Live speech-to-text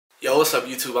Yo, what's up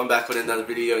YouTube? I'm back with another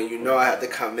video, and you know I had to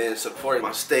come in support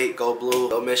my state. Go Blue,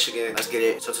 go Michigan. Let's get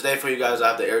it. So today for you guys, I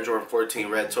have the Air Jordan 14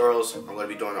 Red Toros. I'm going to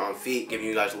be doing it on feet, giving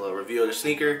you guys a little review of the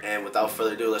sneaker. And without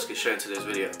further ado, let's get straight into this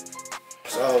video.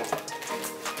 So,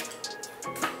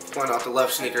 going off the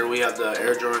left sneaker, we have the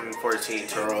Air Jordan 14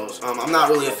 Toros. I'm not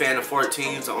really a fan of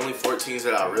 14s. The only 14s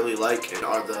that I really like and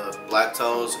are the black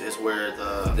toes is where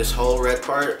this whole red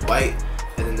part, white,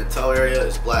 and then the toe area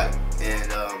is black.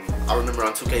 And I remember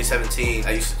on 2K17,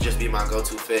 I used to just be my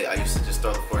go-to fit. I used to just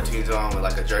throw the 14s on with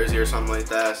like a jersey or something like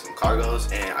that, some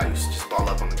cargos, and I used to just ball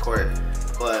up on the court.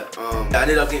 But I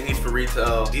ended up getting these for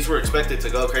retail. These were expected to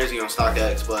go crazy on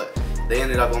StockX, but they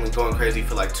ended up only going crazy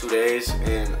for like 2 days,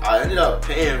 and I ended up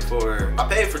paying for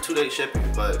 2-day shipping,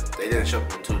 but they didn't ship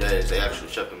them in 2 days. They actually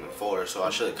shipped them in 4, so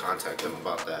I should contact them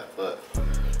about that. But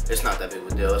it's not that big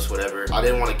of a deal, it's whatever. I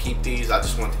didn't want to keep these, I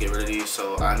just wanted to get rid of these,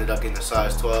 so I ended up getting a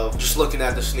size 12. Just looking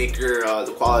at the sneaker,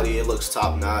 the quality, it looks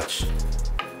top notch. And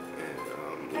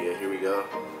yeah, here we go.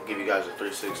 I'll give you guys a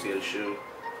 360 of the shoe.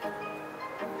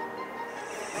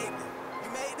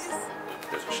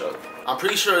 Here's a shot. I'm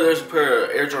pretty sure there's a pair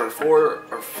of Air Jordan 4 or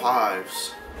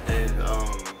 5s,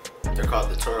 and they're called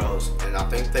the Toros, and I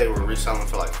think they were reselling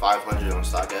for like 500 on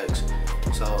StockX.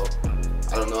 So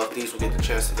I don't know if these will get the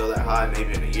chance to go that high,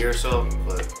 maybe in a year or so,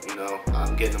 but you know,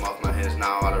 I'm getting them off my hands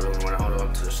now. I don't really want to hold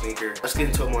on to the sneaker. Let's get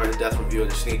into a more in-depth review of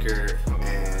the sneaker,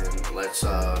 and let's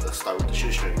start with the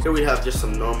shoestring. Here we have just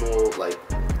some normal, like,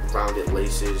 rounded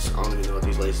laces. I don't even know what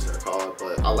these laces are called,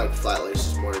 but I like flat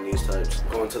laces more than these types.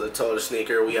 Going to the toe of the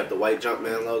sneaker, we have the white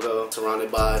Jumpman logo surrounded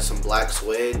by some black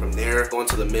suede. From there, going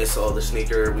to the midsole of the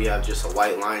sneaker, we have just a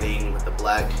white lining with the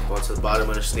black. Going to the bottom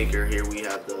of the sneaker, here we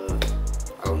have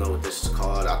I don't know what this is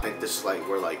called. I think this is like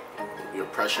where like your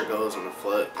pressure goes on the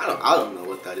foot. I don't know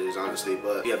what that is, honestly,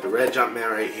 but you have the red Jumpman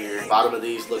right here. Bottom of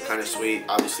these look kind of sweet.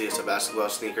 Obviously it's a basketball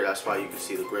sneaker, that's why you can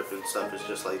see the grip and stuff is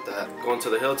just like that. Going to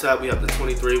the heel tab, we have the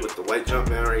 23 with the white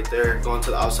Jumpman right there. Going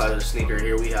to the outside of the sneaker,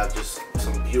 here we have just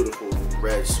some beautiful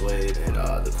red suede, and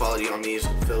the quality on these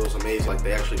feels amazing. Like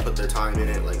they actually put their time in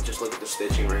it. Like just look at the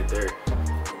stitching right there.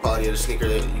 Quality of the sneaker,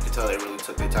 you can tell they really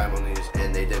took their time on these,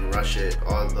 and they didn't rush it.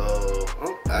 Although,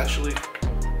 actually,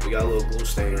 we got a little glue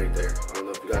stain right there. I don't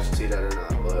know if you guys can see that or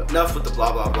not, but enough with the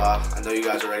blah blah blah. I know you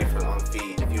guys are ready for the on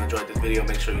feet. If you enjoyed this video,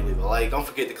 make sure you leave a like. Don't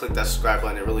forget to click that subscribe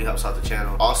button. It really helps out the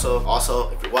channel.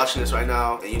 Also, if you're watching this right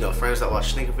now and you know friends that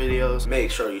watch sneaker videos, make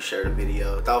sure you share the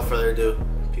video. Without further ado,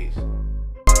 peace.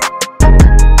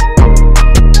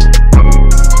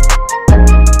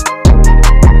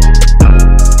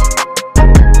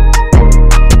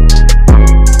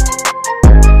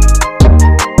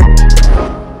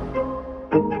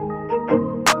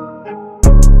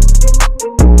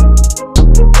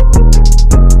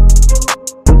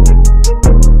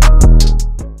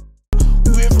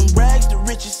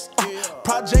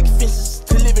 Project fences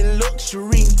to live in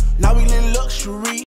luxury. Now we